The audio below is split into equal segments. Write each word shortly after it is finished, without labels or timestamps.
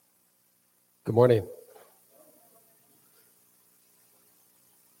Good morning.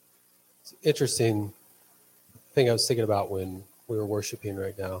 It's an interesting thing I was thinking about when we were worshiping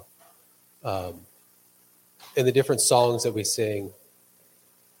right now. In the different songs that we sing,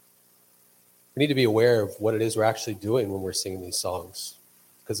 we need to be aware of what it is we're actually doing when we're singing these songs.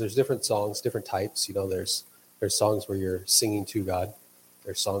 Because there's different songs, different types. You know, there's songs where you're singing to God.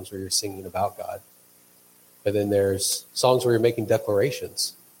 There's songs where you're singing about God. And then there's songs where you're making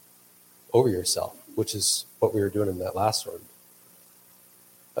declarations over yourself, which is what we were doing in that last one.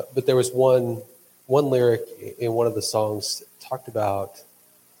 But there was one lyric in one of the songs that talked about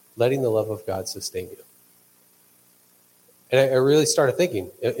letting the love of God sustain you. And I really started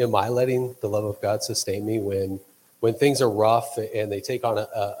thinking, am I letting the love of God sustain me when things are rough and they take on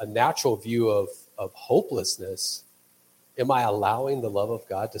a natural view of hopelessness? Am I allowing the love of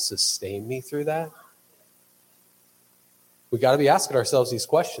God to sustain me through that? We got to be asking ourselves these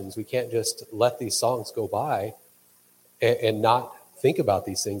questions. We can't just let these songs go by and not think about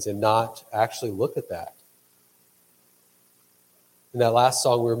these things and not actually look at that. In that last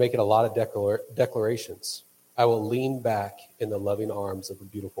song, we were making a lot of declarations. I will lean back in the loving arms of a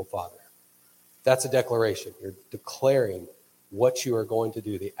beautiful Father. That's a declaration. You're declaring what you are going to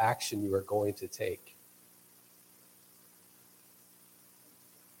do, the action you are going to take.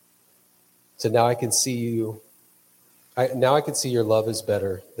 So now I can see you. Now I can see your love is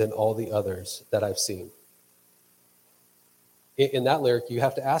better than all the others that I've seen. In that lyric, you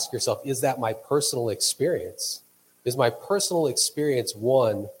have to ask yourself, is that my personal experience? Is my personal experience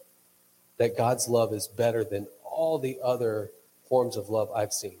one that God's love is better than all the other forms of love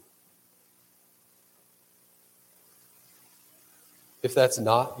I've seen? If that's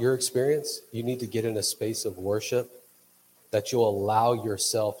not your experience, you need to get in a space of worship that you'll allow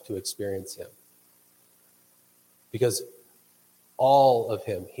yourself to experience him. Because all of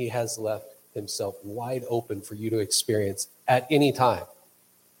him, he has left himself wide open for you to experience at any time.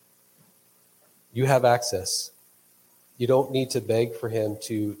 You have access. You don't need to beg for him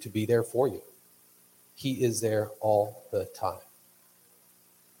to be there for you. He is there all the time.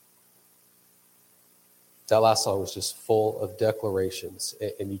 That last song was just full of declarations,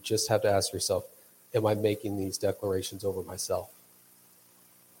 and you just have to ask yourself, am I making these declarations over myself?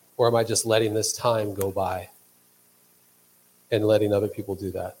 Or am I just letting this time go by and letting other people do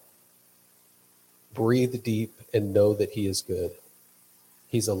that? Breathe deep and know that he is good.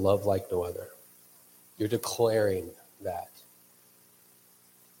 He's a love like no other. You're declaring that.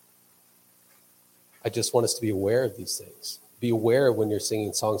 I just want us to be aware of these things. Be aware of when you're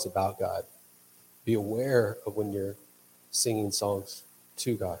singing songs about God. Be aware of when you're singing songs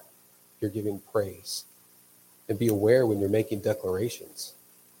to God. You're giving praise. And be aware when you're making declarations.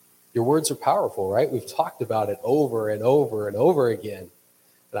 Your words are powerful, right? We've talked about it over and over and over again.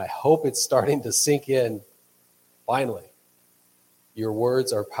 And I hope it's starting to sink in finally. Your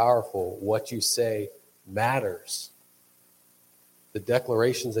words are powerful. What you say matters. The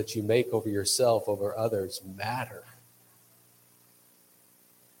declarations that you make over yourself, over others, matter.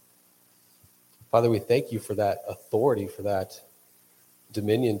 Father, we thank you for that authority, for that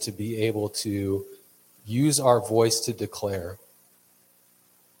dominion to be able to use our voice to declare,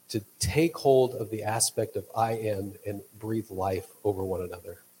 to take hold of the aspect of I am and breathe life over one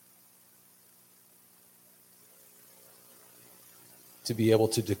another. To be able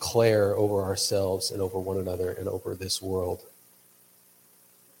to declare over ourselves and over one another and over this world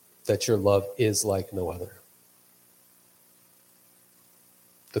that your love is like no other.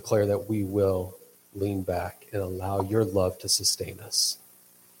 Declare that we will lean back and allow your love to sustain us,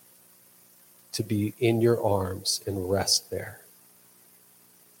 to be in your arms and rest there.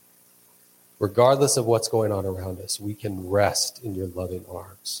 Regardless of what's going on around us, we can rest in your loving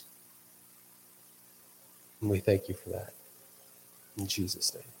arms. And we thank you for that. In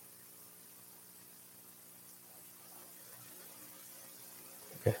Jesus' name.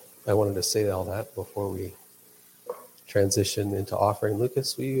 Okay, I wanted to say all that before we transition into offering.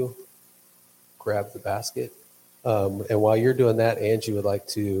 Lucas, will you grab the basket? And while you're doing that, Angie would like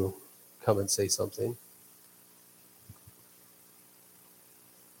to come and say something.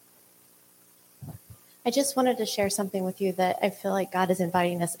 I just wanted to share something with you that I feel like God is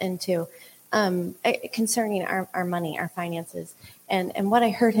inviting us into concerning our money, our finances. And what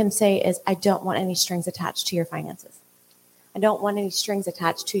I heard him say is, I don't want any strings attached to your finances. I don't want any strings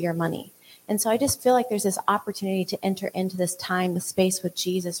attached to your money. And so I just feel like there's this opportunity to enter into this time, the space with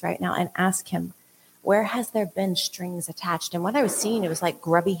Jesus right now and ask him, where has there been strings attached? And what I was seeing, it was like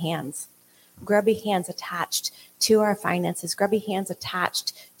grubby hands. grubby hands attached to our finances, grubby hands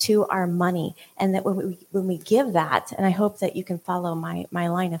attached to our money. And that when we give that, and I hope that you can follow my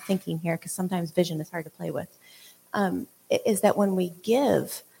line of thinking here, because sometimes vision is hard to play with, is that when we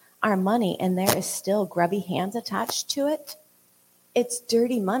give our money and there is still grubby hands attached to it, it's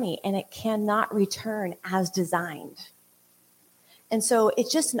dirty money and it cannot return as designed. And so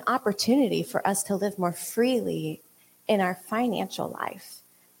it's just an opportunity for us to live more freely in our financial life,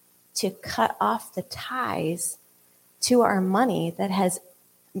 to cut off the ties to our money that has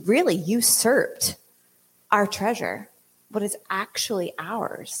really usurped our treasure, what is actually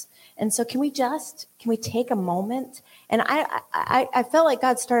ours. And so can we take a moment? And I felt like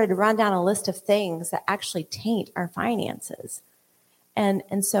God started to run down a list of things that actually taint our finances.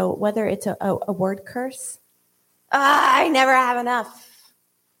 And so whether it's a word curse, I never have enough,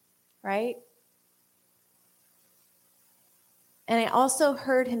 right? And I also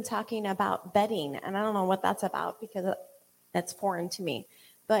heard him talking about betting, and I don't know what that's about because that's foreign to me.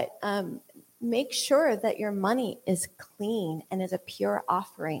 But make sure that your money is clean and is a pure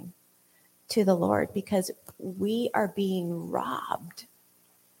offering to the Lord, because we are being robbed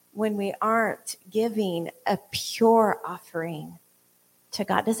when we aren't giving a pure offering to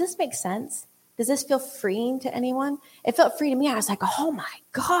God. Does this make sense? Does this feel freeing to anyone? It felt free to me. I was like, oh my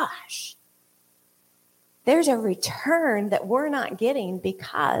gosh. There's a return that we're not getting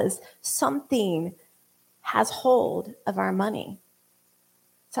because something has hold of our money.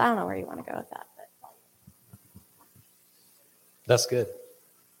 So I don't know where you want to go with that. But. That's good.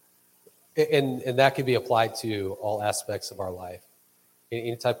 And that can be applied to all aspects of our life.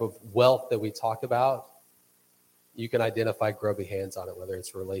 Any type of wealth that we talk about, you can identify grubby hands on it, whether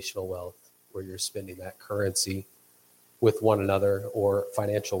it's relational wealth, where you're spending that currency with one another, or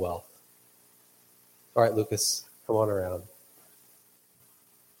financial wealth. All right, Lucas, come on around.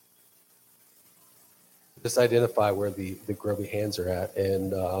 Just identify where the grubby hands are at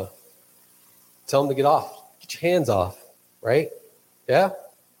and tell them to get off. Get your hands off, right? Yeah?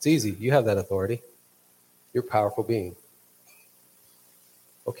 It's easy. You have that authority. You're a powerful being.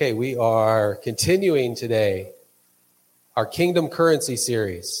 Okay, we are continuing today our Kingdom Currency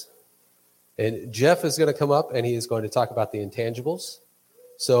series. And Jeff is going to come up and he is going to talk about the intangibles.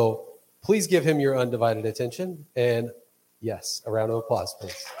 So please give him your undivided attention. And yes, a round of applause,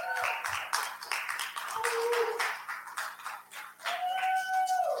 please.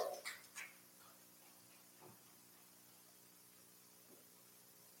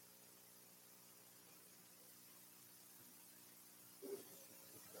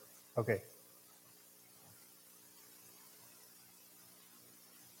 Okay.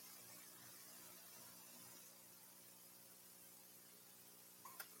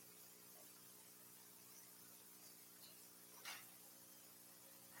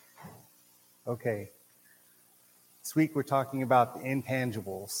 Okay. This week we're talking about the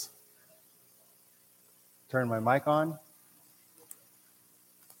intangibles. Turn my mic on.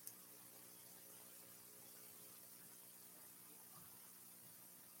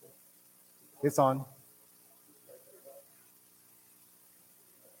 It's on.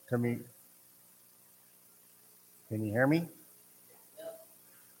 Turn me. Can you hear me?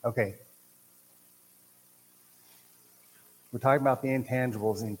 Okay. We're talking about the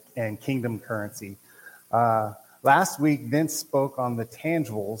intangibles and kingdom currency. Last week, Vince spoke on the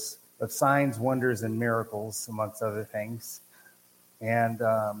tangibles of signs, wonders, and miracles, amongst other things. And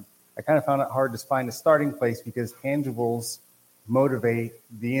I kind of found it hard to find a starting place because tangibles motivate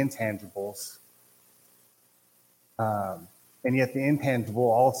the intangibles. And yet the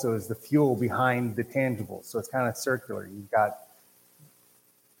intangible also is the fuel behind the tangible. So it's kind of circular. You've got,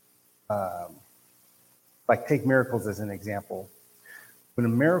 like take miracles as an example. When a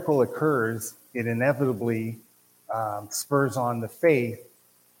miracle occurs, it inevitably spurs on the faith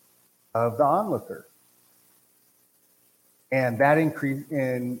of the onlooker. And that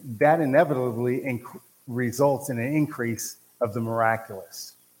inevitably results in an increase of the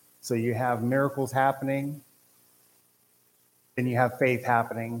miraculous. So you have miracles happening, then you have faith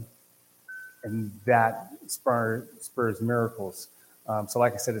happening, and that spurs miracles. So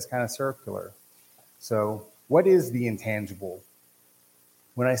like I said, it's kind of circular. So what is the intangible?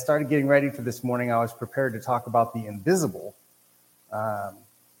 When I started getting ready for this morning, I was prepared to talk about the invisible.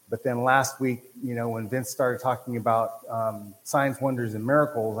 But then last week, when Vince started talking about signs, wonders, and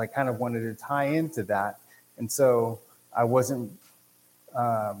miracles, I kind of wanted to tie into that. And so I wasn't,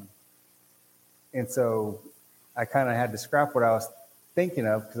 and so I kind of had to scrap what I was thinking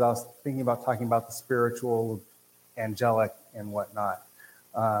of because I was thinking about talking about the spiritual, angelic, and whatnot.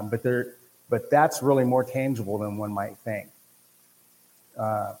 But that's really more tangible than one might think.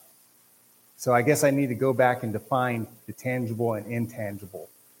 So I guess I need to go back and define the tangible and intangible.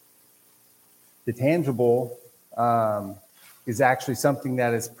 The tangible is actually something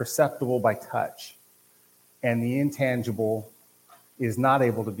that is perceptible by touch, and the intangible is not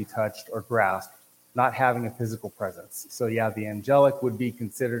able to be touched or grasped, not having a physical presence. So yeah, the angelic would be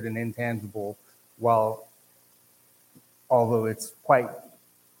considered an intangible, although it's quite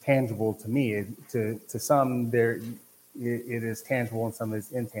tangible to me. To some, it is tangible and some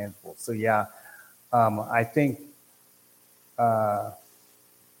is intangible. So yeah, I think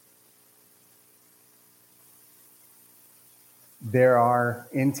there are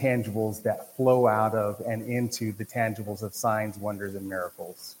intangibles that flow out of and into the tangibles of signs, wonders, and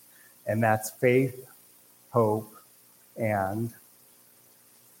miracles. And that's faith, hope, and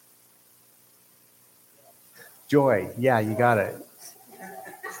joy. Yeah, you got it.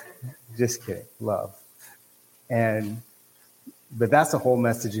 Just kidding. Love. But that's a whole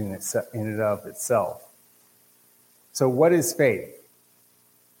message in and of itself. So what is faith?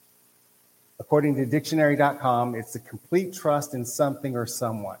 According to dictionary.com, it's a complete trust in something or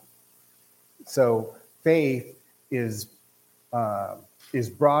someone. So faith is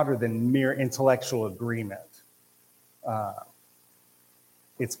broader than mere intellectual agreement.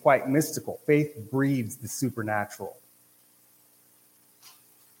 It's quite mystical. Faith breeds the supernatural.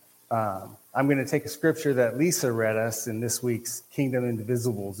 I'm going to take a scripture that Lisa read us in this week's Kingdom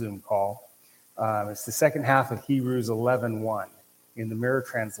Indivisible Zoom call. It's the second half of Hebrews 11:1. In the Mirror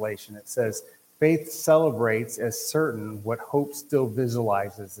translation, it says, faith celebrates as certain what hope still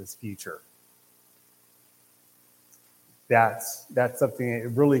visualizes as future. That's something that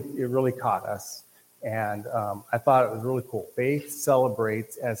it really caught us. And I thought it was really cool. Faith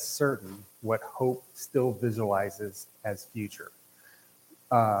celebrates as certain what hope still visualizes as future.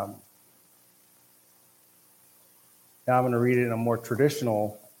 Now I'm going to read it in a more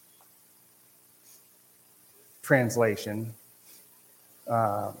traditional translation.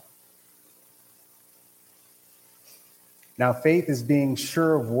 Now, faith is being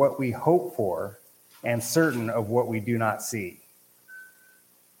sure of what we hope for and certain of what we do not see.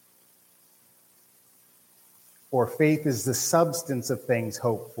 Or faith is the substance of things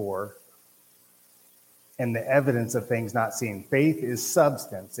hoped for and the evidence of things not seen. Faith is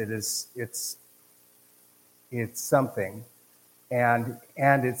substance. It's something, and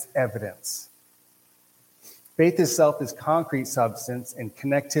it's evidence. Faith itself is concrete substance and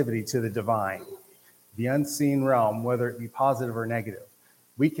connectivity to the divine, the unseen realm, whether it be positive or negative.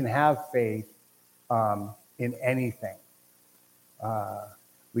 We can have faith in anything.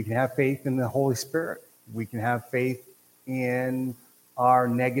 We can have faith in the Holy Spirit. We can have faith in our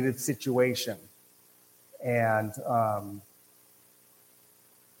negative situation. And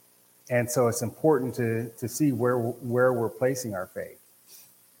so it's important to see where we're placing our faith.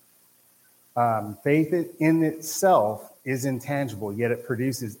 Faith in itself is intangible, yet it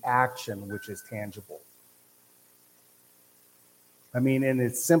produces action, which is tangible. I mean, in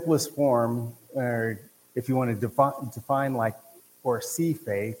its simplest form, or if you want to define like or see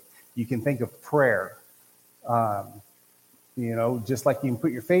faith, you can think of prayer. Just like you can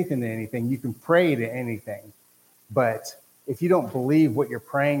put your faith into anything, you can pray to anything. But if you don't believe what you're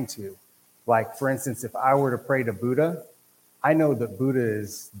praying to, like, for instance, if I were to pray to Buddha, I know that Buddha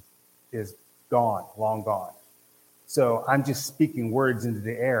is gone, long gone. So I'm just speaking words into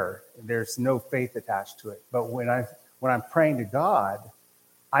the air. There's no faith attached to it. But when I'm praying to God,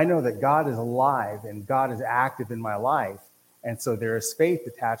 I know that God is alive and God is active in my life. And so there is faith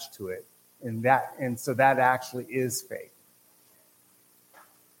attached to it. And so that actually is faith.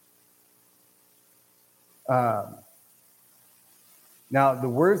 Now, the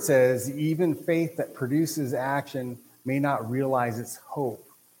word says, even faith that produces action may not realize its hope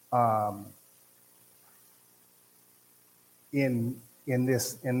in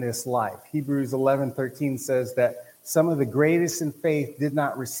this life. Hebrews 11:13 says that some of the greatest in faith did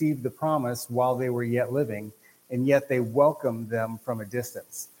not receive the promise while they were yet living, and yet they welcomed them from a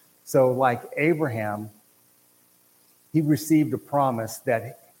distance. So like Abraham, he received a promise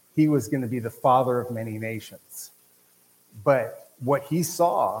that he was going to be the father of many nations. But what he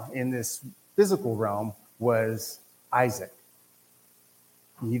saw in this physical realm was Isaac.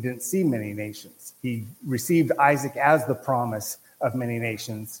 He didn't see many nations. He received Isaac as the promise of many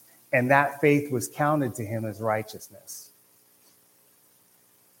nations, and that faith was counted to him as righteousness.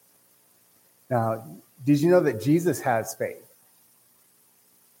 Now, did you know that Jesus has faith?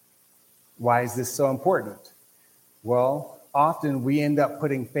 Why is this so important? Well, often we end up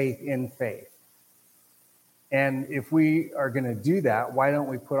putting faith in faith. And if we are going to do that, why don't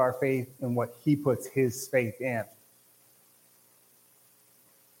we put our faith in what he puts his faith in?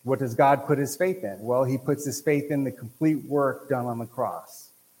 What does God put his faith in? Well, he puts his faith in the complete work done on the cross.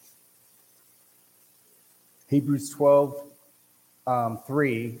 Hebrews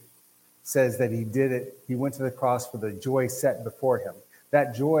 12:3 says that he did it. He went to the cross for the joy set before him.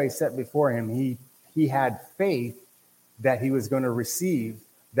 That joy set before him, he had faith that he was going to receive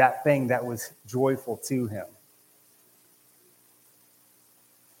that thing that was joyful to him.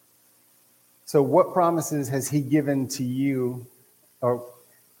 So what promises has he given to you?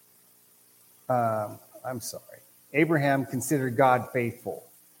 Abraham considered God faithful.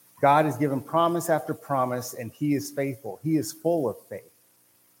 God has given promise after promise, and he is faithful. He is full of faith.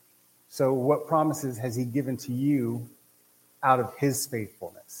 So what promises has he given to you out of his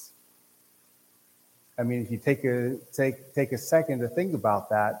faithfulness? I mean, if you take a second to think about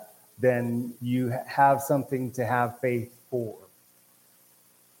that, then you have something to have faith for.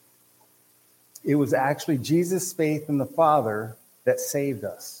 It was actually Jesus' faith in the Father that saved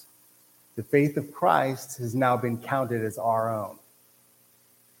us. The faith of Christ has now been counted as our own.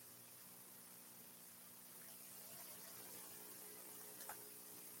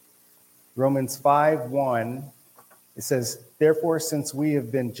 Romans 5:1, it says, "Therefore, since we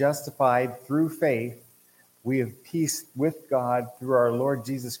have been justified through faith, we have peace with God through our Lord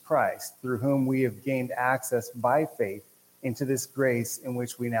Jesus Christ, through whom we have gained access by faith into this grace in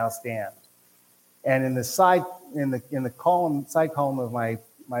which we now stand." And in the side column of my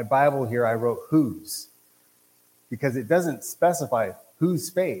Bible here, I wrote whose, because it doesn't specify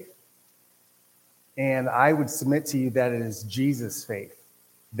whose faith. And I would submit to you that it is Jesus' faith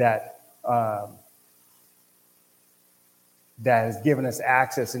that has given us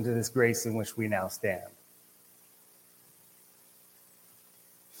access into this grace in which we now stand.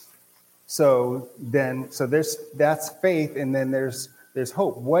 That's faith, and then there's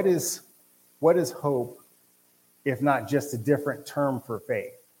hope. What is hope if not just a different term for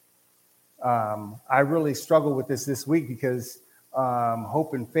faith? I really struggle with this week because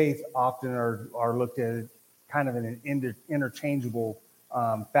hope and faith often are looked at kind of in an interchangeable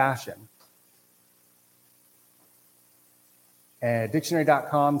fashion.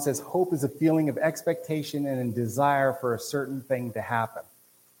 Dictionary.com says hope is a feeling of expectation and a desire for a certain thing to happen.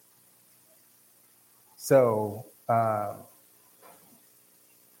 So,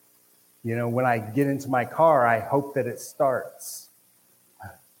 when I get into my car, I hope that it starts.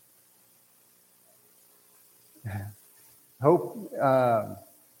 Hope,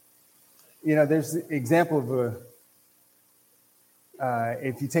 there's an example of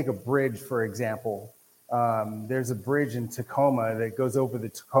if you take a bridge, for example, there's a bridge in Tacoma that goes over the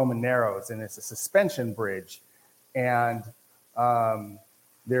Tacoma Narrows, and it's a suspension bridge. And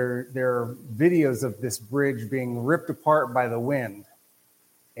there are videos of this bridge being ripped apart by the wind,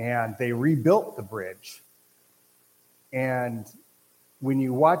 and they rebuilt the bridge. And when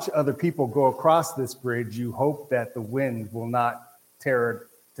you watch other people go across this bridge, you hope that the wind will not tear it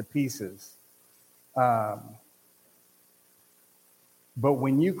to pieces. But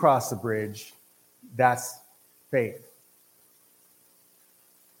when you cross the bridge, that's faith.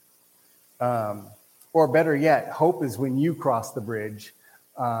 Or better yet, hope is when you cross the bridge.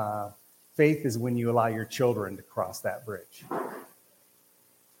 Faith is when you allow your children to cross that bridge.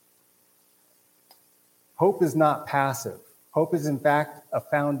 Hope is not passive. Hope is, in fact, a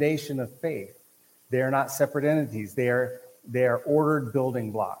foundation of faith. They are not separate entities. They are ordered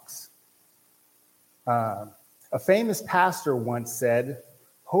building blocks. A famous pastor once said,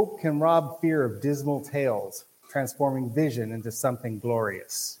 "Hope can rob fear of dismal tales, transforming vision into something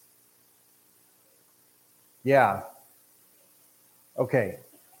glorious." Yeah. Okay.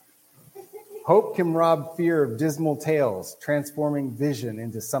 Hope can rob fear of dismal tales, transforming vision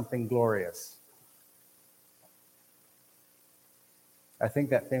into something glorious. I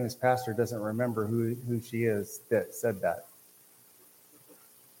think that famous pastor doesn't remember who she is that said that.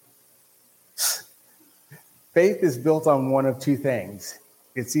 Faith is built on one of two things.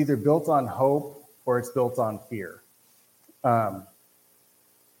 It's either built on hope or it's built on fear. Like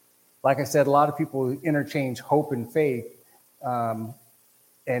I said, a lot of people interchange hope and faith.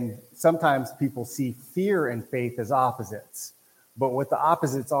 And sometimes people see fear and faith as opposites. But what the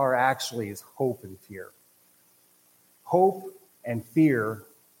opposites are actually is hope and fear. Hope and fear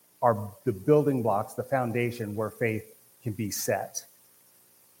are the building blocks, the foundation where faith can be set.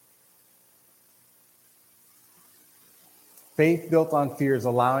 Faith built on fear is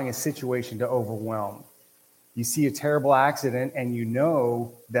allowing a situation to overwhelm. You see a terrible accident and you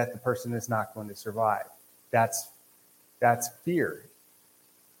know that the person is not going to survive. That's fear.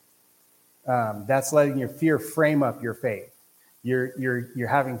 That's letting your fear frame up your faith. You're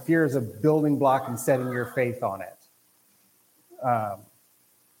having fear as a building block and setting your faith on it.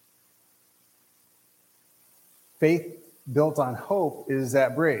 Faith built on hope is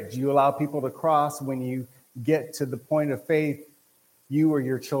that bridge. You allow people to cross. When you get to the point of faith, you or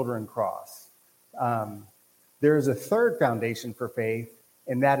your children cross. There is a third foundation for faith,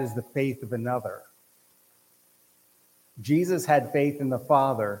 and that is the faith of another. Jesus had faith in the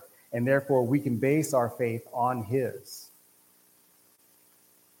Father, and therefore we can base our faith on his.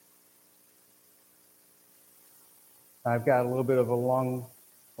 I've got a little bit of a long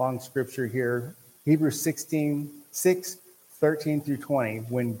scripture here. Hebrews 6:13 through 20.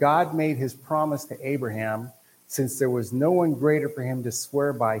 When God made his promise to Abraham, since there was no one greater for him to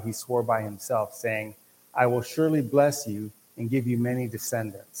swear by, he swore by himself, saying, I will surely bless you and give you many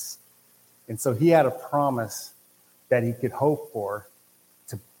descendants. And so he had a promise that he could hope for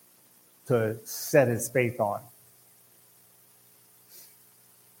to set his faith on.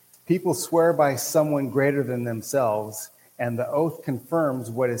 People swear by someone greater than themselves, and the oath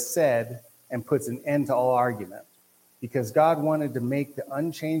confirms what is said and puts an end to all argument. Because God wanted to make the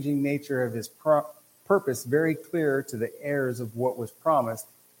unchanging nature of his purpose very clear to the heirs of what was promised,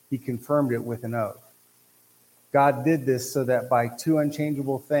 he confirmed it with an oath. God did this so that by two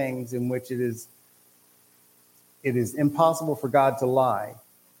unchangeable things in which it is impossible for God to lie,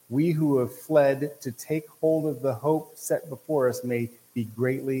 we who have fled to take hold of the hope set before us may be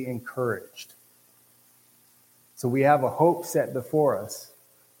greatly encouraged. So we have a hope set before us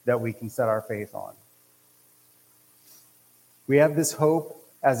that we can set our faith on. We have this hope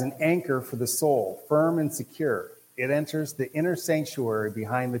as an anchor for the soul, firm and secure. It enters the inner sanctuary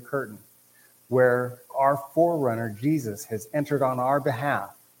behind the curtain, where our forerunner, Jesus, has entered on our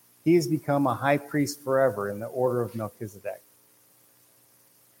behalf. He has become a high priest forever in the order of Melchizedek.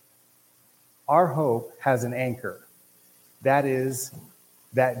 Our hope has an anchor. That is,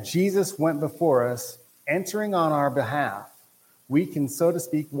 that Jesus went before us, entering on our behalf. We can, so to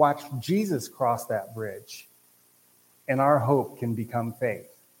speak, watch Jesus cross that bridge, and our hope can become faith.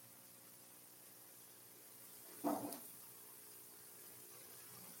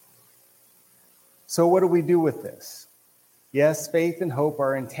 So what do we do with this? Yes, faith and hope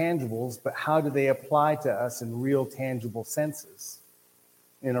are intangibles, but how do they apply to us in real tangible senses?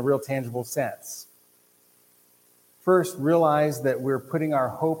 In a real tangible sense. First, realize that we're putting our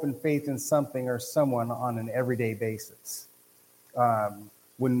hope and faith in something or someone on an everyday basis.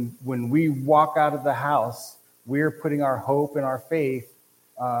 When we walk out of the house, we're putting our hope and our faith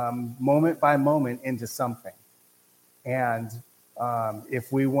moment by moment into something. And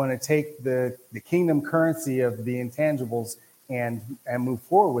if we want to take the kingdom currency of the intangibles and move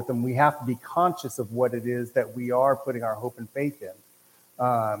forward with them, we have to be conscious of what it is that we are putting our hope and faith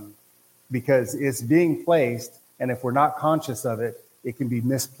in. Because it's being placed, and if we're not conscious of it, it can be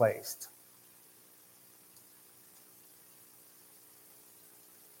misplaced.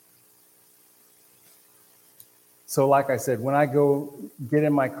 So like I said, when I go get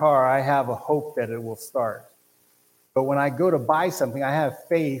in my car, I have a hope that it will start. But when I go to buy something, I have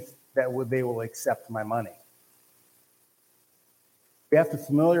faith that they will accept my money. We have to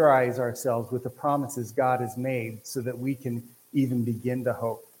familiarize ourselves with the promises God has made so that we can even begin to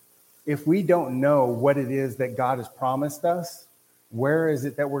hope. If we don't know what it is that God has promised us, where is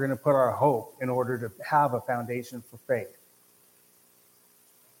it that we're going to put our hope in order to have a foundation for faith?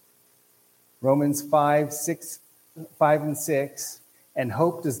 Romans 5 and 6, and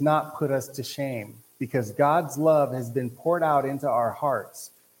hope does not put us to shame, because God's love has been poured out into our hearts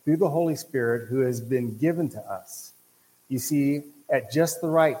through the Holy Spirit who has been given to us. You see, at just the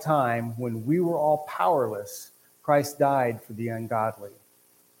right time, when we were all powerless, Christ died for the ungodly.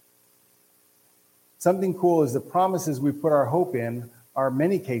 Something cool is the promises we put our hope in are in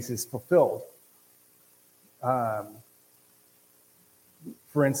many cases fulfilled. For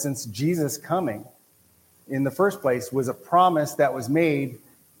instance, Jesus coming in the first place was a promise that was made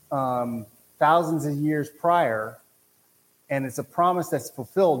thousands of years prior, and it's a promise that's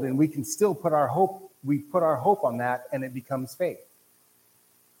fulfilled, and we can still put our hope on that, and it becomes faith.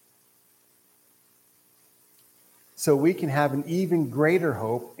 So we can have an even greater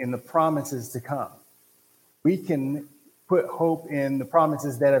hope in the promises to come. We can put hope in the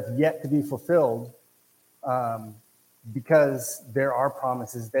promises that have yet to be fulfilled because there are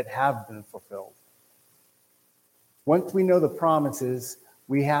promises that have been fulfilled. Once we know the promises,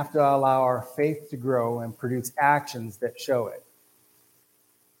 we have to allow our faith to grow and produce actions that show it.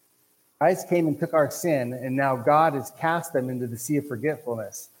 Christ came and took our sin, and now God has cast them into the sea of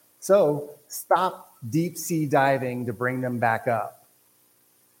forgetfulness. So stop deep sea diving to bring them back up.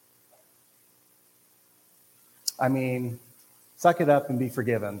 I mean, suck it up and be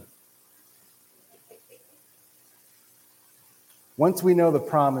forgiven. Once we know the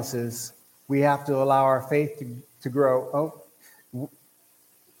promises, we have to allow our faith to grow. Oh,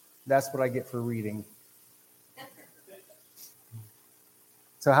 that's what I get for reading.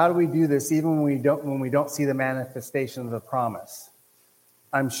 So how do we do this even when we don't see the manifestation of the promise?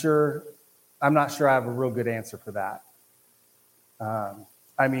 I'm not sure I have a real good answer for that.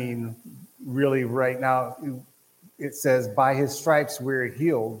 Really right now, it says, by his stripes we're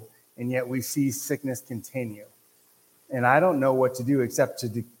healed, and yet we see sickness continue. And I don't know what to do except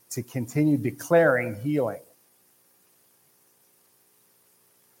to continue declaring healing.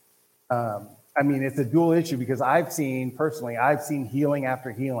 It's a dual issue because I've seen healing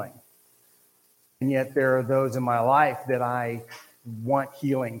after healing. And yet there are those in my life that I want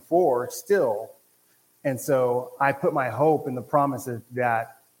healing for still. And so I put my hope in the promises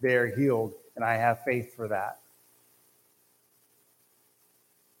that they're healed, and I have faith for that.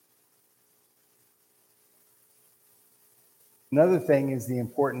 Another thing is the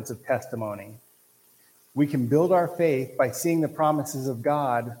importance of testimony. We can build our faith by seeing the promises of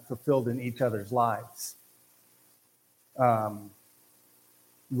God fulfilled in each other's lives.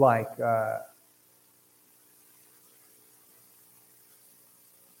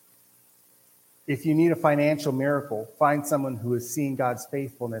 If you need a financial miracle, find someone who has seen God's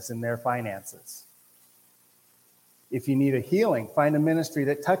faithfulness in their finances. If you need a healing, find a ministry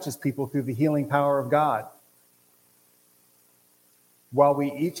that touches people through the healing power of God. While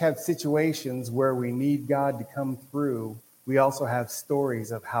we each have situations where we need God to come through, we also have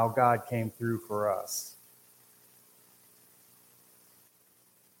stories of how God came through for us.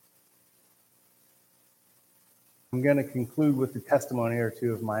 I'm going to conclude with a testimony or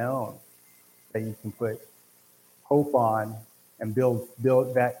two of my own that you can put hope on and build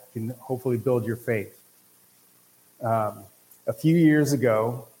that can hopefully build your faith. A few years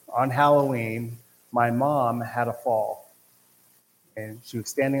ago on Halloween, my mom had a fall. And she was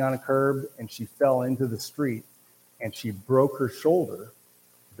standing on a curb, and she fell into the street, and she broke her shoulder.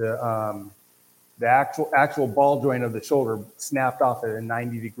 The actual ball joint of the shoulder snapped off at a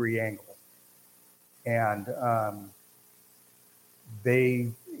 90-degree angle, and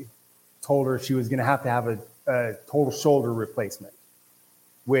they told her she was going to have a total shoulder replacement,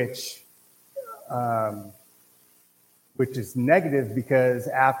 which is negative because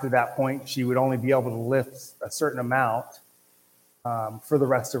after that point she would only be able to lift a certain amount. For the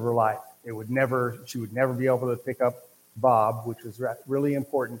rest of her life. She would never be able to pick up Bob, which was really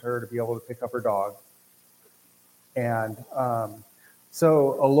important to her to be able to pick up her dog. And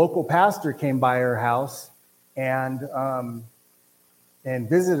so a local pastor came by her house and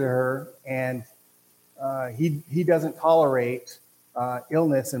visited her, and he doesn't tolerate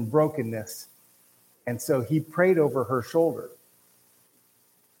illness and brokenness. And so he prayed over her shoulder.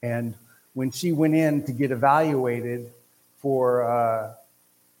 And when she went in to get evaluated for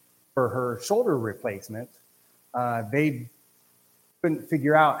her shoulder replacement, they couldn't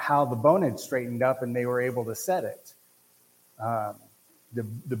figure out how the bone had straightened up, and they were able to set it.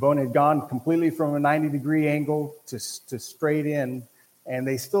 The bone had gone completely from a 90-degree angle to straight in, and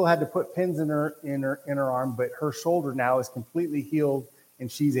they still had to put pins in her arm, but her shoulder now is completely healed,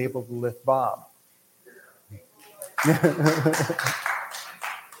 and she's able to lift Bob.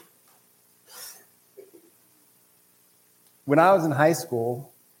 When I was in high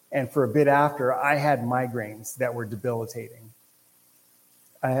school, and for a bit after, I had migraines that were debilitating.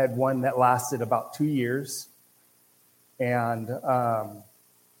 I had one that lasted about 2 years, and I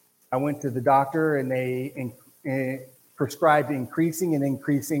went to the doctor, and they prescribed increasing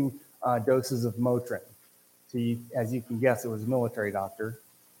doses of Motrin. So as you can guess, it was a military doctor.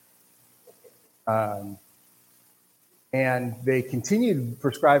 And they continued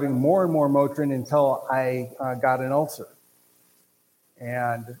prescribing more and more Motrin until I got an ulcer.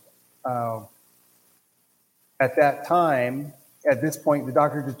 And at this point, the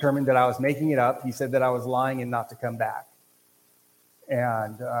doctor determined that I was making it up. He said that I was lying and not to come back.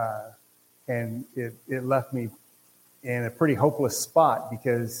 And it left me in a pretty hopeless spot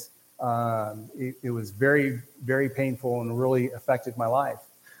because it was very, very painful and really affected my life.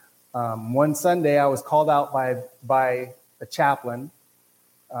 One Sunday, I was called out by a chaplain.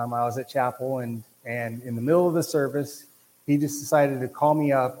 I was at chapel, and in the middle of the service, he just decided to call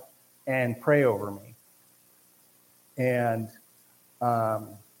me up and pray over me. And,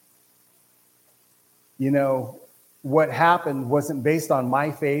 what happened wasn't based on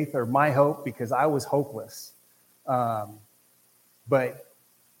my faith or my hope because I was hopeless. But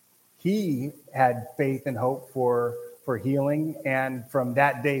he had faith and hope for healing. And from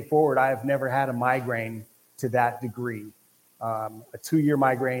that day forward, I have never had a migraine to that degree. A 2-year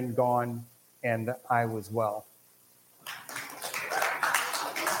migraine gone, and I was well.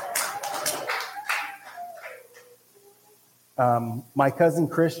 My cousin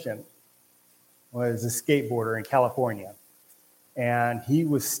Christian was a skateboarder in California, and he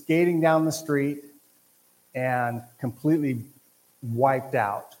was skating down the street and completely wiped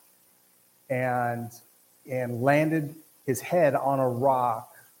out and landed his head on a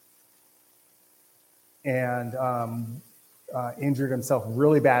rock and injured himself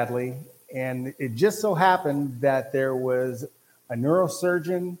really badly. And it just so happened that there was a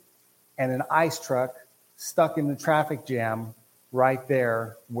neurosurgeon and an ice truck stuck in the traffic jam right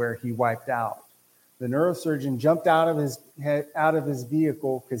there where he wiped out. The neurosurgeon jumped out of his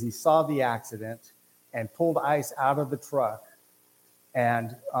vehicle because he saw the accident and pulled ice out of the truck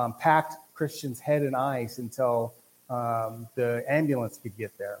and packed Christian's head in ice until the ambulance could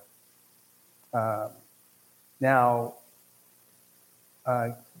get there. Now,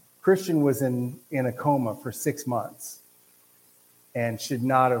 Christian was in a coma for 6 months and should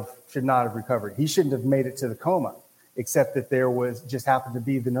not have recovered. He shouldn't have made it to the coma, except that there just happened to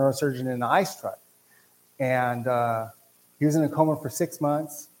be the neurosurgeon in the ice truck. And he was in a coma for 6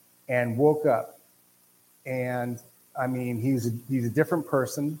 months and woke up. And I mean, he's a different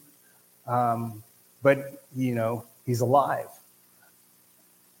person, but he's alive.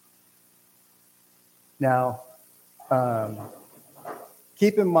 Now,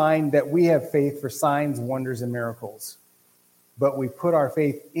 keep in mind that we have faith for signs, wonders, and miracles, but we put our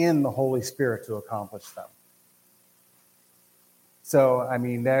faith in the Holy Spirit to accomplish them. So, I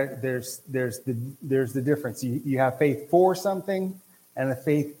mean, there's the difference. You have faith for something and a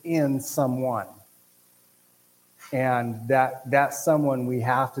faith in someone. And that someone we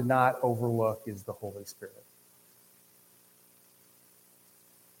have to not overlook is the Holy Spirit.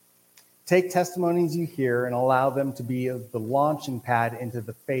 Take testimonies you hear and allow them to be the launching pad into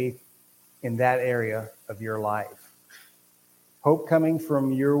the faith in that area of your life. Hope coming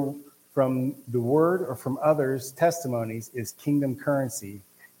from the word or from others' testimonies is kingdom currency,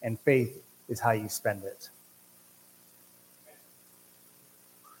 and faith is how you spend it.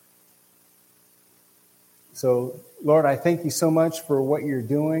 So, Lord, I thank you so much for what you're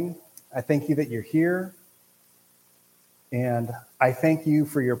doing. I thank you that you're here. And I thank you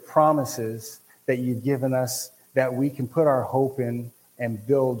for your promises that you've given us that we can put our hope in and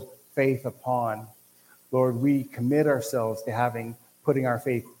build faith upon. Lord, we commit ourselves to putting our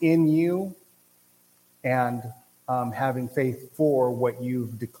faith in you and having faith for what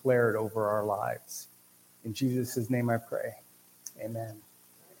you've declared over our lives. In Jesus' name I pray. Amen.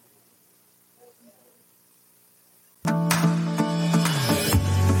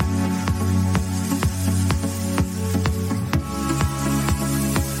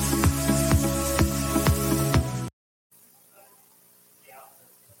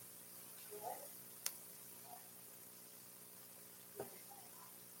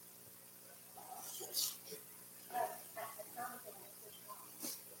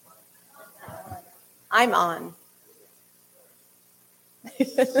 I'm on.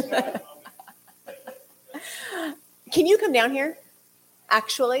 Can you come down here?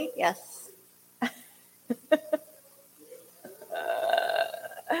 Actually, yes.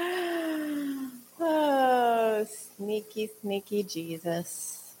 Oh, sneaky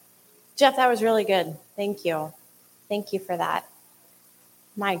Jesus. Jeff, that was really good. Thank you. Thank you for that.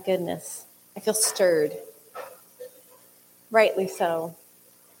 My goodness. I feel stirred. Rightly so.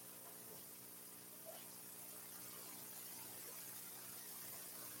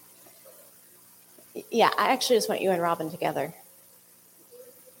 Yeah, I actually just want you and Robin together.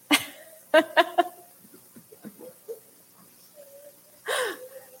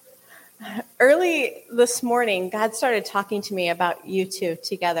 Early this morning, God started talking to me about you two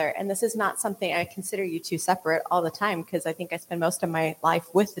together. And this is not something I consider you two separate all the time, because I think I spend most of my life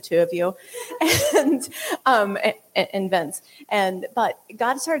with the two of you and Vince. But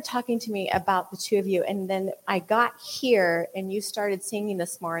God started talking to me about the two of you. And then I got here and you started singing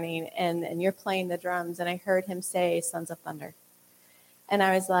this morning and you're playing the drums. And I heard him say, Sons of Thunder. And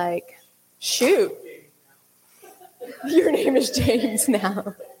I was like, shoot, your name is James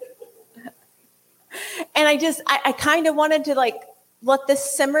now. And I kind of wanted to let this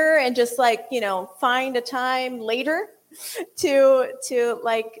simmer and just find a time later to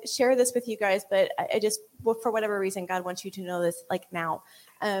share this with you guys. But I just, for whatever reason, God wants you to know this now.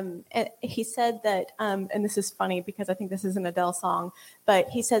 And he said that, and this is funny because I think this is an Adele song, but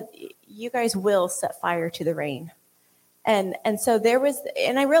he said, you guys will set fire to the rain. And so there was,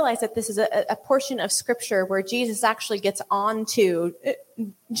 and I realized that this is a portion of scripture where Jesus actually gets on to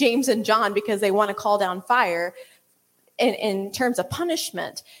James and John because they want to call down fire in terms of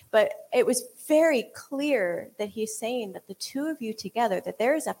punishment. But it was very clear that he's saying that the two of you together, that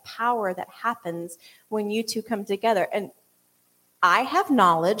there is a power that happens when you two come together. And I have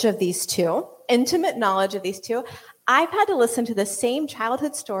knowledge of these two, intimate knowledge of these two. I've had to listen to the same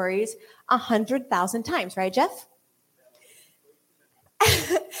childhood stories 100,000 times, right, Jeff?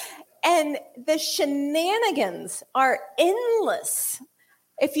 And the shenanigans are endless.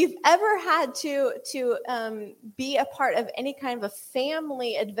 If you've ever had to be a part of any kind of a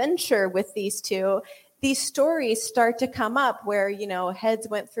family adventure with these two, these stories start to come up where, you know, heads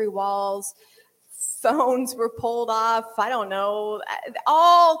went through walls, phones were pulled off, I don't know,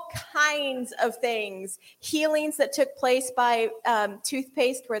 all kinds of things. Healings that took place by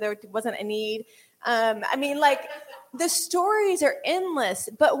toothpaste where there wasn't a need. I mean, like, the stories are endless.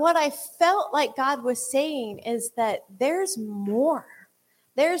 But what I felt like God was saying is that there's more.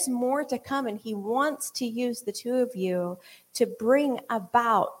 There's more to come, and he wants to use the two of you to bring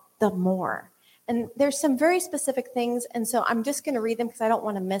about the more. And there's some very specific things, and so I'm just going to read them because I don't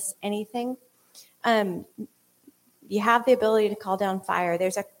want to miss anything. You have the ability to call down fire.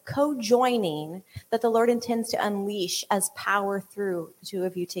 There's a co-joining that the Lord intends to unleash as power through the two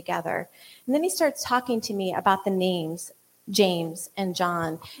of you together. And then he starts talking to me about the names, James and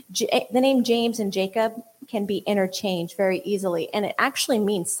John. The name James and Jacob can be interchanged very easily, and it actually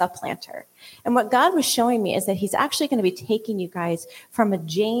means supplanter. And what God was showing me is that he's actually going to be taking you guys from a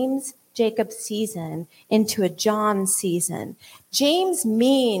Jacob season into a John season. James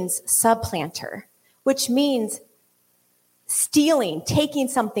means supplanter, which means stealing, taking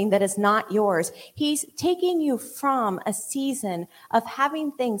something that is not yours. He's taking you from a season of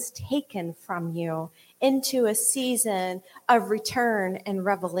having things taken from you into a season of return and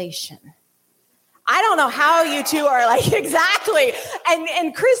revelation. I don't know how you two are like, exactly.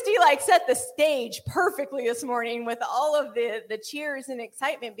 And Christy like set the stage perfectly this morning with all of the cheers and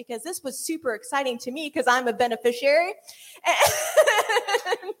excitement, because this was super exciting to me because I'm a beneficiary.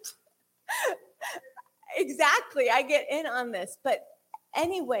 And exactly, I get in on this. But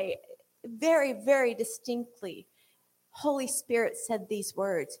anyway, very, very distinctly, Holy Spirit said these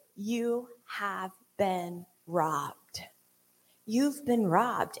words: you have been robbed. You've been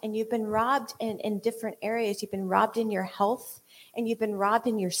robbed, and you've been robbed in different areas. You've been robbed in your health, and you've been robbed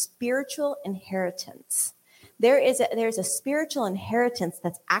in your spiritual inheritance. There's a spiritual inheritance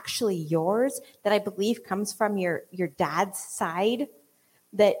that's actually yours that I believe comes from your dad's side,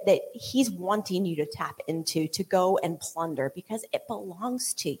 that he's wanting you to tap into, to go and plunder, because it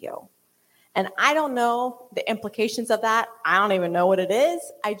belongs to you. And I don't know the implications of that. I don't even know what it is.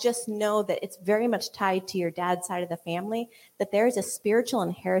 I just know that it's very much tied to your dad's side of the family, that there is a spiritual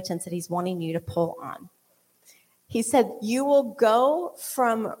inheritance that he's wanting you to pull on. He said, you will go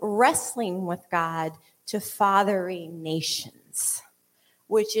from wrestling with God to fathering nations,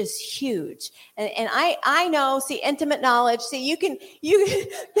 which is huge. And I know, see, intimate knowledge. See, you see,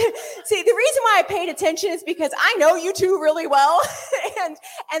 the reason why I paid attention is because I know you two really well.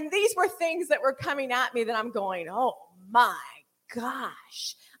 and these were things that were coming at me that I'm going, oh my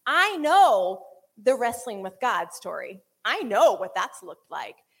gosh. I know the wrestling with God story. I know what that's looked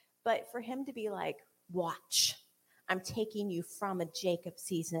like. But for him to be like, watch, I'm taking you from a Jacob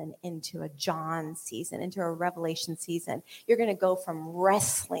season into a John season, into a Revelation season. You're going to go from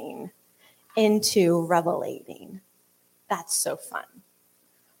wrestling into revelating. That's so fun.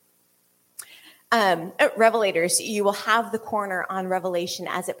 Revelators, you will have the corner on Revelation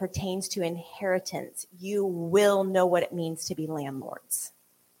as it pertains to inheritance. You will know what it means to be landlords.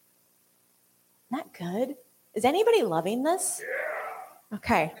 Isn't that good? Is anybody loving this?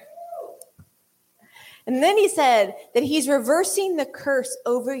 Okay. And then he said that he's reversing the curse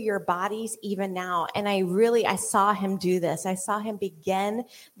over your bodies even now. And I saw him do this. I saw him begin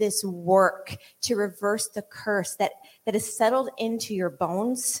this work to reverse the curse that is settled into your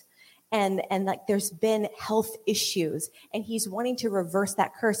bones. And like there's been health issues, and he's wanting to reverse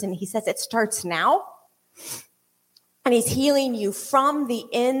that curse. And he says it starts now. And he's healing you from the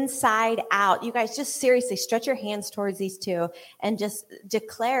inside out. You guys, just seriously stretch your hands towards these two and just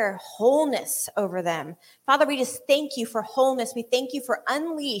declare wholeness over them. Father, we just thank you for wholeness. We thank you for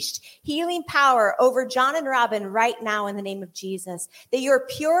unleashed healing power over John and Robin right now in the name of Jesus. That your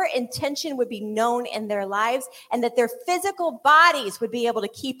pure intention would be known in their lives, and that their physical bodies would be able to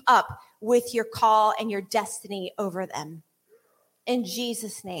keep up with your call and your destiny over them. In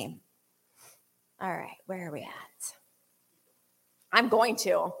Jesus' name. All right, where are we at? I'm going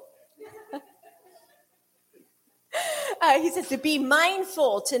to. He says to be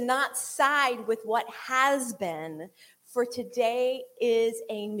mindful to not side with what has been, for today is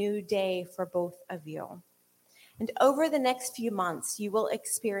a new day for both of you. And over the next few months, you will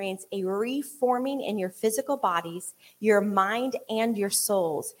experience a reforming in your physical bodies, your mind, and your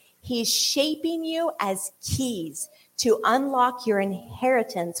souls. He's shaping you as keys to unlock your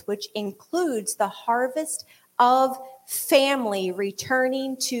inheritance, which includes the harvest of family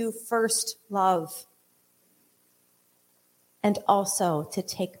returning to first love, and also to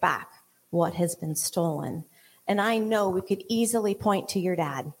take back what has been stolen. And I know we could easily point to your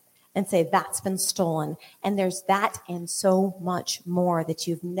dad and say, that's been stolen. And there's that and so much more that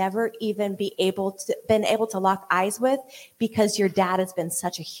you've never even been able to lock eyes with, because your dad has been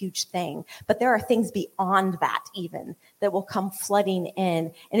such a huge thing. But there are things beyond that even that will come flooding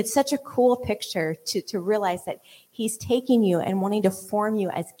in. And it's such a cool picture to realize that he's taking you and wanting to form you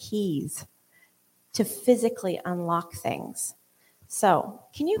as keys to physically unlock things. So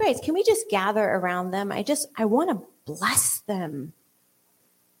can we just gather around them? I want to bless them.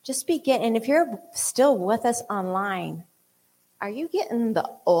 Just begin. And if you're still with us online, are you getting the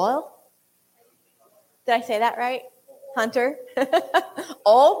oil? Did I say that right, Hunter?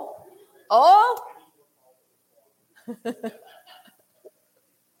 Oil? Oh,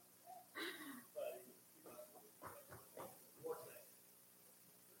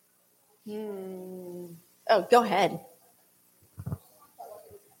 go ahead.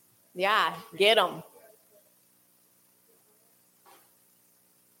 Yeah, get them.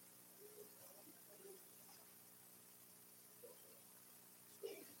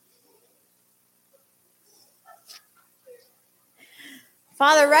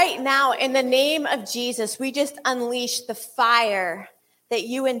 Father, right now, in the name of Jesus, we just unleash the fire that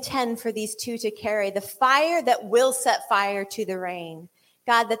you intend for these two to carry, the fire that will set fire to the rain.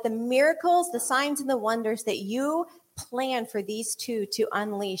 God, that the miracles, the signs, and the wonders that you plan for these two to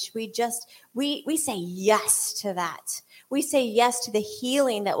unleash, we say yes to that. We say yes to the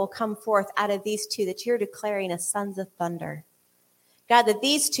healing that will come forth out of these two that you're declaring as sons of thunder. God, that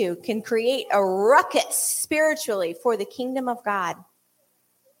these two can create a ruckus spiritually for the kingdom of God.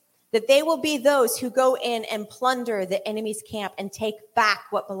 That they will be those who go in and plunder the enemy's camp and take back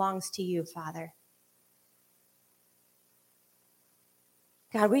what belongs to you, Father.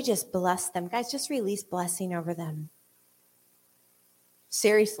 God, we just bless them. Guys, just release blessing over them.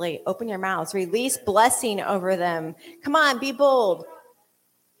 Seriously, open your mouths. Release blessing over them. Come on, be bold.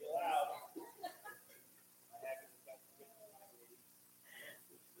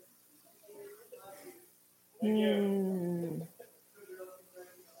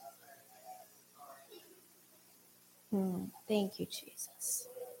 Thank you, Jesus.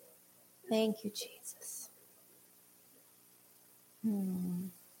 Thank you, Jesus.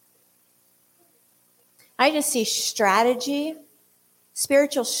 I just see strategy,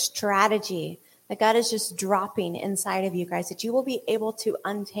 spiritual strategy that God is just dropping inside of you guys, that you will be able to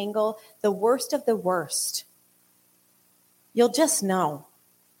untangle the worst of the worst. You'll just know.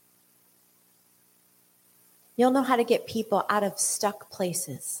 You'll know how to get people out of stuck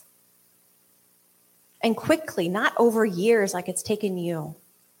places. And quickly, not over years like it's taken you.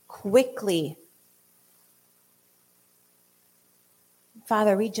 Quickly.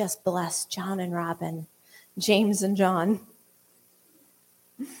 Father, we just bless John and Robin, James and John,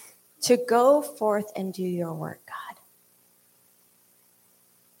 to go forth and do your work, God.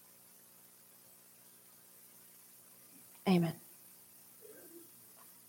 Amen.